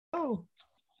go.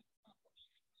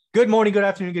 Good morning, good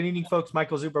afternoon, good evening, folks.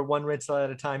 Michael Zuber, one rental at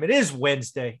a time. It is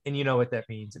Wednesday, and you know what that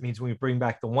means. It means we bring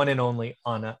back the one and only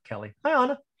Anna Kelly. Hi,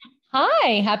 Anna.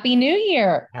 Hi, Happy New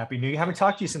Year. Happy New Year. Haven't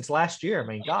talked to you since last year. I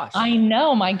mean, gosh. I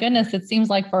know, my goodness, it seems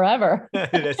like forever.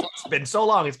 It's been so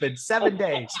long. It's been 7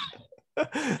 days.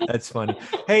 That's funny.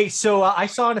 Hey, so I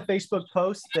saw in a Facebook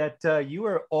post that you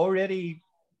were already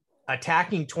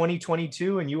attacking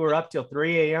 2022 and you were up till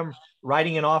 3 a.m.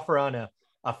 writing an offer on a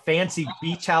fancy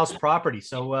beach house property.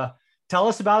 So tell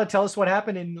us about it. Tell us what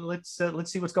happened, and let's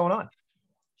see what's going on.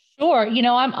 Sure.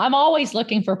 I'm always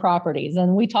looking for properties,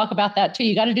 and we talk about that too.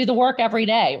 You got to do the work every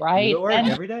day, right? Do the work and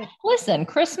every day. Listen,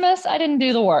 Christmas, I didn't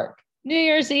do the work. New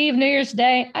Year's Eve, New Year's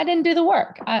Day, I didn't do the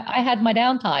work. I had my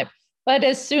downtime. But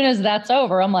as soon as that's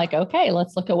over, I'm like, okay,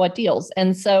 let's look at what deals.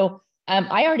 And so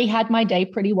I already had my day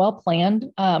pretty well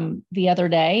planned the other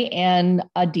day, and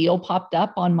a deal popped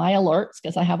up on my alerts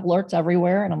because I have alerts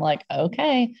everywhere. And I'm like,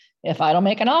 okay, if I don't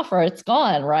make an offer, it's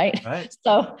gone, right?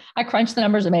 So I crunched the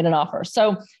numbers and made an offer.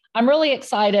 So I'm really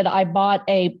excited. I bought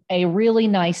a really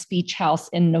nice beach house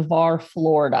in Navarre,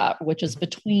 Florida, which is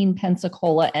between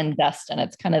Pensacola and Destin.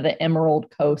 It's kind of the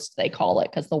Emerald Coast, they call it,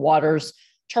 because the water's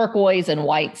turquoise and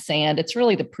white sand. It's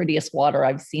really the prettiest water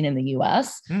I've seen in the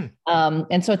US.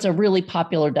 And so it's a really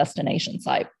popular destination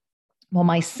site. Well,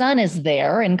 my son is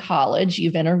there in college.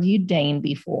 You've interviewed Dane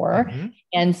before.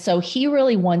 And so he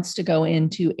really wants to go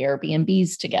into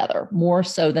Airbnbs together, more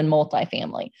so than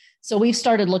multifamily. So we've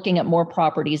started looking at more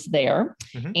properties there.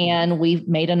 And we've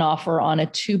made an offer on a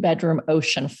 2-bedroom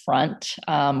oceanfront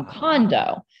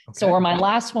condo. Okay. So where my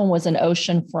last one was an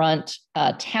oceanfront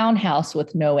townhouse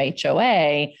with no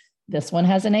HOA, this one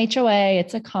has an HOA.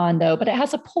 It's a condo, but it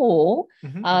has a pool,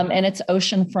 and it's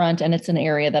oceanfront, and it's an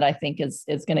area that I think is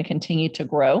going to continue to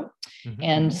grow.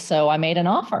 And so I made an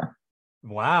offer.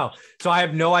 Wow. So I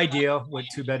have no idea what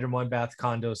 2-bedroom, 1-bath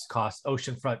condos cost.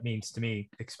 Oceanfront means to me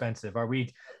expensive. Are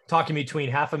we talking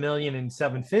between $500,000 and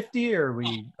 $750,000? Or are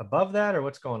we above that, or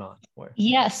what's going on? Where?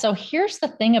 Yeah. So here's the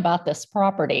thing about this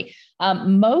property.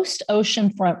 Most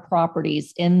oceanfront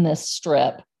properties in this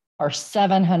strip are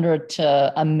 700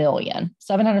 to a million,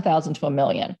 700,000 to a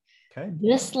million. Okay.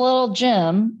 This little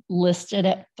gem listed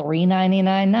at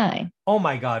 $399,900. Oh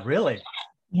my God, really?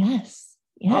 Yes.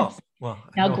 Yes. Oh, well,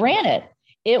 now, granted,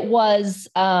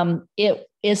 it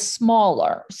is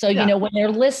smaller. So, when they're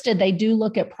listed, they do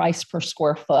look at price per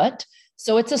square foot.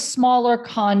 So it's a smaller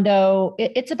condo.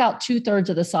 It's about 2/3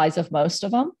 of the size of most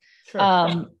of them.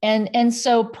 Sure. And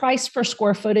so price per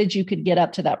square footage, you could get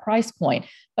up to that price point.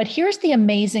 But here's the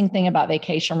amazing thing about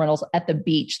vacation rentals at the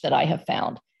beach that I have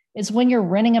found is when you're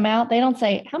renting them out, they don't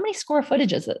say, how many square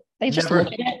footage is it? They just look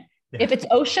at it. Yeah. If it's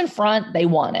oceanfront, they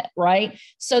want it, right?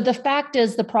 So the fact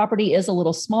is the property is a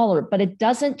little smaller, but it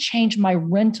doesn't change my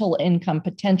rental income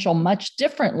potential much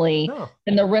differently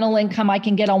than the rental income I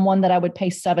can get on one that I would pay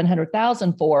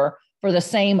 $700,000 for the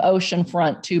same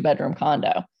oceanfront 2-bedroom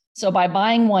condo. So by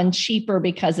buying one cheaper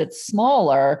because it's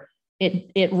smaller,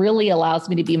 it really allows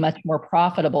me to be much more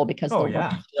profitable because the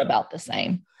rents are about the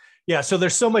same. Yeah. So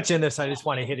there's so much in this. I just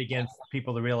want to hit again for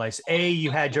people to realize, you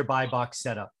had your buy box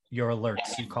set up, your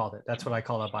alerts, you called it. That's what I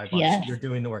call a buy box. Yes. You're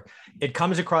doing the work. It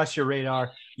comes across your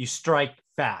radar. You strike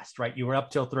fast, right? You were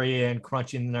up till 3 a.m.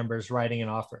 crunching the numbers, writing an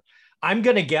offer. I'm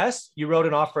going to guess you wrote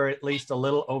an offer at least a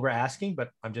little over asking,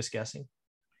 but I'm just guessing.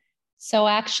 So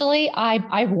actually,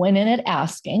 I went in at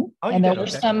asking, and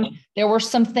there were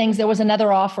some things. There was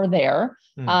another offer there,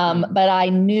 but I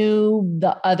knew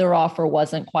the other offer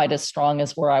wasn't quite as strong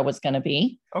as where I was going to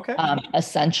be. Okay.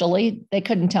 Essentially, they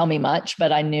couldn't tell me much,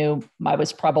 but I knew I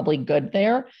was probably good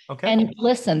there. Okay. And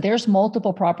listen, there's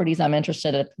multiple properties I'm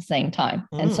interested in at the same time,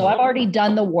 and so I've already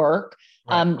done the work.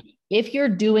 Right. If you're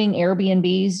doing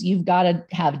Airbnbs, you've got to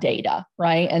have data,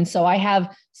 right? And so I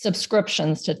have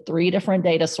subscriptions to 3 different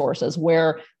data sources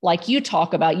where, like you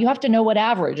talk about, you have to know what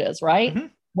average is, right?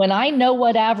 When I know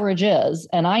what average is,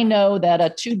 and I know that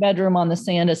a 2-bedroom on the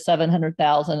sand is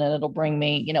 700,000 and it'll bring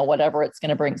me, whatever it's going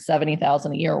to bring,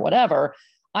 70,000 a year or whatever,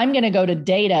 I'm going to go to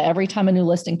data every time a new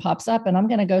listing pops up, and I'm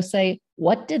going to go say,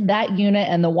 what did that unit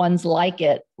and the ones like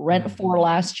it rent for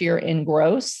last year in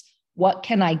gross? What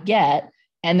can I get?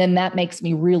 And then that makes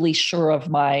me really sure of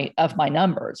my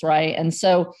numbers, right? And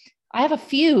so I have a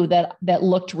few that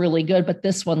looked really good, but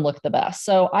this one looked the best.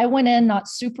 So I went in not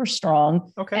super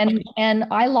strong, and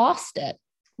I lost it,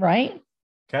 right?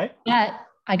 Okay. But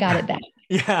I got it back.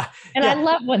 Yeah. And I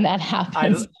love when that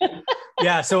happens.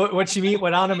 Yeah. So what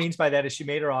Anna means by that is she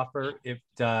made her offer.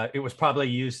 It was probably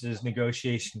used as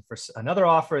negotiation for another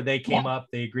offer. They came up,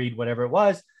 they agreed, whatever it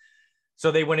was. So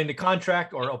they went into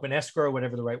contract or open escrow,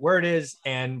 whatever the right word is,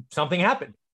 and something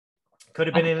happened. Could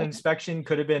have been an inspection,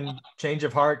 could have been change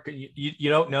of heart. You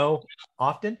don't know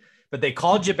often, but they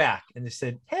called you back and they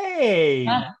said, hey,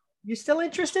 you still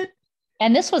interested?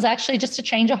 And this was actually just a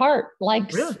change of heart,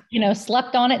 like, really?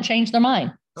 Slept on it, changed their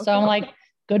mind. Okay. So I'm like,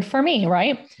 good for me.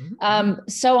 Right. Mm-hmm.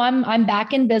 So I'm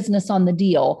back in business on the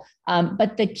deal.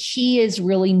 But the key is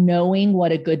really knowing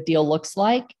what a good deal looks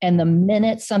like. And the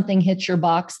minute something hits your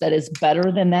box that is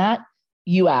better than that,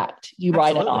 you act, you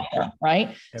write an offer,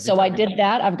 right? So I did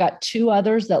that. I've got 2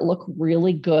 others that look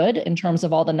really good in terms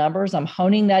of all the numbers. I'm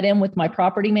honing that in with my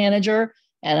property manager,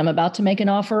 and I'm about to make an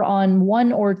offer on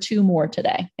 1 or 2 more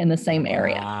today in the same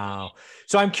area. Wow.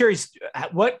 So I'm curious,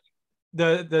 what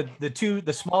the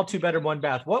small 2-bedroom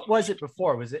 1-bath, what was it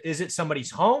before? Is it somebody's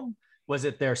home? Was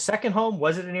it their second home?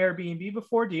 Was it an Airbnb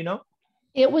before? Do you know?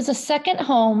 It was a second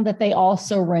home that they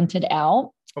also rented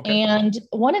out. Okay. And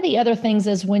one of the other things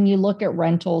is when you look at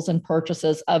rentals and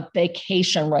purchases of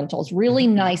vacation rentals, really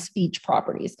nice beach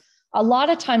properties, a lot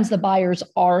of times the buyers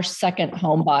are second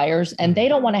home buyers and they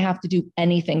don't want to have to do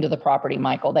anything to the property,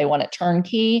 Michael. They want it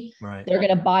turnkey. Right. They're going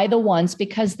to buy the ones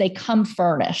because they come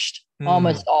furnished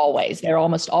almost always. They're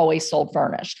almost always sold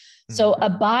furnished. So a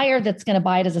buyer that's going to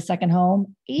buy it as a second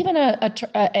home, even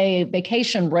a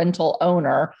vacation rental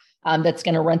owner that's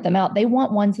going to rent them out, they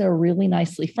want ones that are really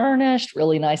nicely furnished,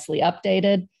 really nicely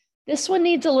updated. This one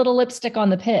needs a little lipstick on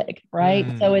the pig, right?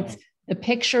 So the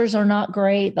pictures are not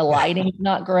great, the lighting's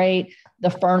not great,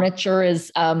 the furniture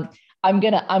is. I'm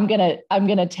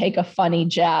gonna take a funny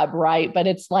jab, right? But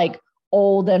it's like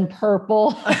old and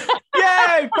purple.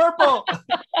 Yay, purple.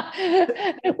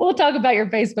 We'll talk about your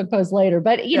Facebook post later,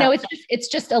 but it's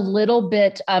just a little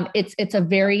bit, it's a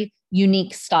very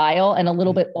unique style and a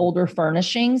little bit older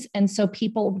furnishings. And so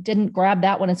people didn't grab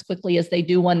that one as quickly as they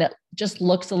do one that just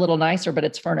looks a little nicer, but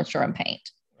it's furniture and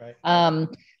paint. Right.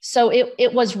 So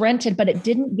it was rented, but it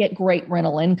didn't get great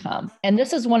rental income. And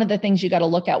this is one of the things you got to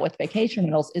look at with vacation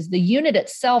rentals is the unit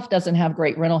itself doesn't have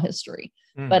great rental history,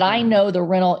 but I know the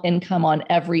rental income on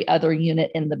every other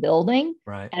unit in the building.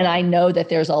 Right. And I know that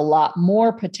there's a lot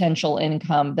more potential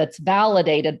income that's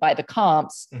validated by the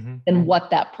comps than what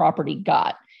that property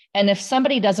got. And if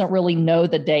somebody doesn't really know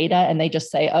the data and they just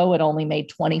say, oh, it only made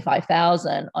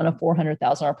 $25,000 on a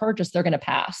 $400,000 purchase, they're going to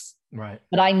pass. Right.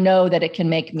 But I know that it can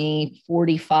make me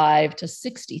 $45,000 to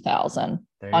 $60,000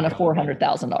 on a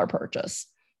 $400,000 purchase.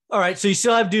 All right. So you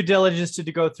still have due diligence to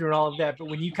go through and all of that. But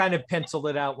when you kind of pencil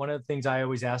it out, one of the things I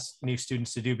always ask new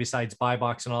students to do besides buy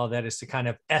box and all of that is to kind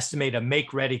of estimate a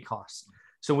make ready cost.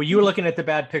 So when you were looking at the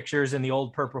bad pictures and the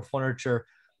old purple furniture,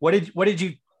 what did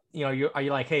you are you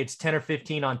like, hey, it's 10 or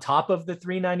 15 on top of the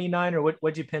 $399, or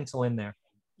what'd you pencil in there?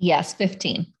 Yes,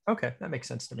 15. Okay, that makes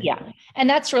sense to me. Yeah, and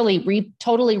that's really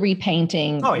totally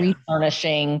repainting,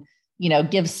 refurnishing.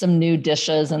 Give some new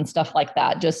dishes and stuff like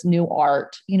that. Just new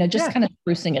art. Just kind of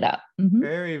sprucing it up.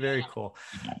 Very, very cool.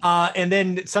 And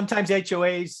then sometimes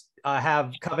HOAs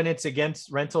have covenants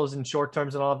against rentals and short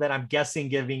terms and all of that. I'm guessing,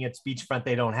 giving it's beachfront,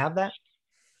 they don't have that.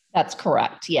 That's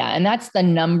correct. Yeah. And that's the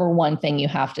number one thing you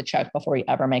have to check before you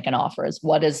ever make an offer is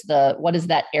what is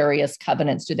that area's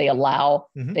covenants? Do they allow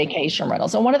vacation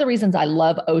rentals? And one of the reasons I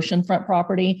love oceanfront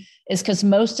property is because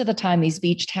most of the time these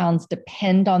beach towns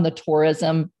depend on the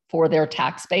tourism for their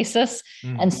tax basis.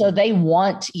 And so they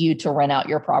want you to rent out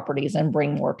your properties and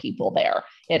bring more people there.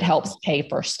 It helps pay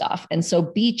for stuff. And so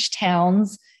beach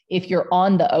towns, if you're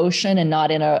on the ocean and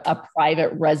not in a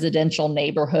private residential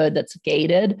neighborhood that's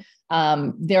gated,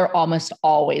 they're almost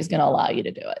always going to allow you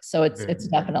to do it. So it's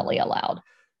definitely allowed.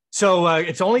 So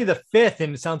it's only the 5th,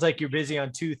 and it sounds like you're busy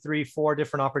on 2, 3, 4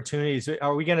 different opportunities.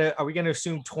 Are we gonna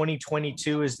assume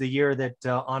 2022 is the year that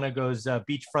Anna goes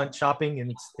beachfront shopping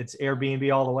and it's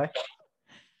Airbnb all the way?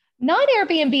 Not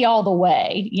Airbnb all the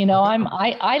way.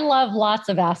 I love lots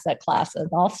of asset classes.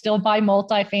 I'll still buy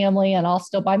multifamily and I'll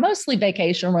still buy mostly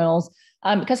vacation rentals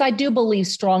because I do believe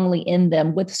strongly in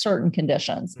them with certain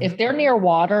conditions. If they're near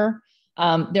water,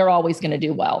 they're always going to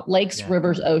do well. Lakes,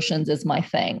 rivers, oceans is my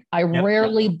thing. I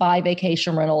rarely buy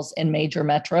vacation rentals in major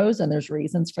metros, and there's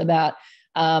reasons for that.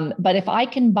 But if I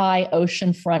can buy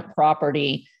oceanfront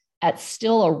property at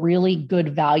still a really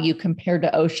good value compared to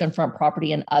oceanfront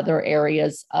property in other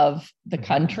areas of the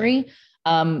country,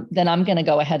 then I'm going to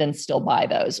go ahead and still buy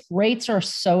those. Rates are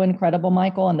so incredible,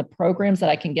 Michael, and the programs that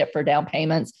I can get for down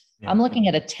payments. I'm looking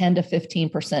at a 10 to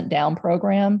 15% down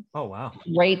program. Oh, wow.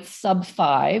 Rates sub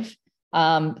 5,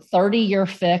 30-year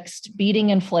fixed,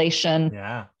 beating inflation.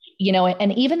 Yeah.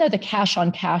 And even though the cash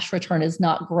on cash return is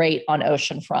not great on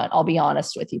oceanfront, I'll be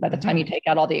honest with you, by the time you take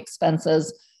out all the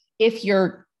expenses, if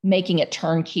you're making it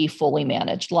turnkey, fully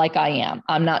managed, like I am.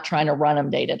 I'm not trying to run them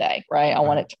day to day, right? I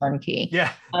want it turnkey.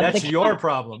 Yeah, that's your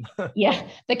problem. Yeah,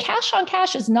 the cash on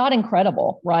cash is not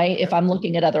incredible, right? If I'm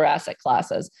looking at other asset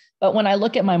classes. But when I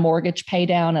look at my mortgage pay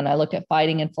down and I look at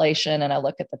fighting inflation and I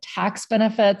look at the tax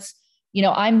benefits,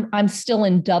 I'm still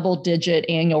in double digit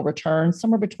annual returns,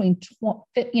 somewhere between,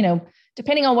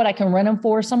 depending on what I can rent them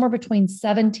for, somewhere between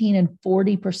 17 and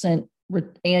 40%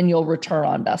 annual return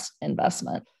on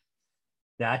investment.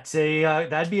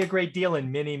 That'd be a great deal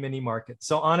in many, many markets.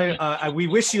 So Anna, we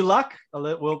wish you luck.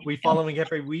 We'll be following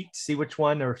every week, see which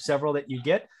one or several that you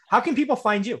get. How can people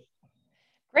find you?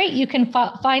 Great. You can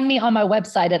find me on my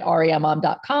website at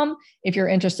reimom.com. If you're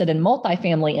interested in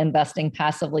multifamily investing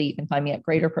passively, you can find me at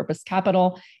Greater Purpose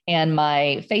Capital, and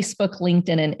my Facebook,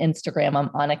 LinkedIn, and Instagram. I'm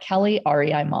Anna Kelly,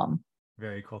 REI Mom.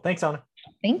 Very cool. Thanks, Anna.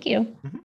 Thank you. Mm-hmm.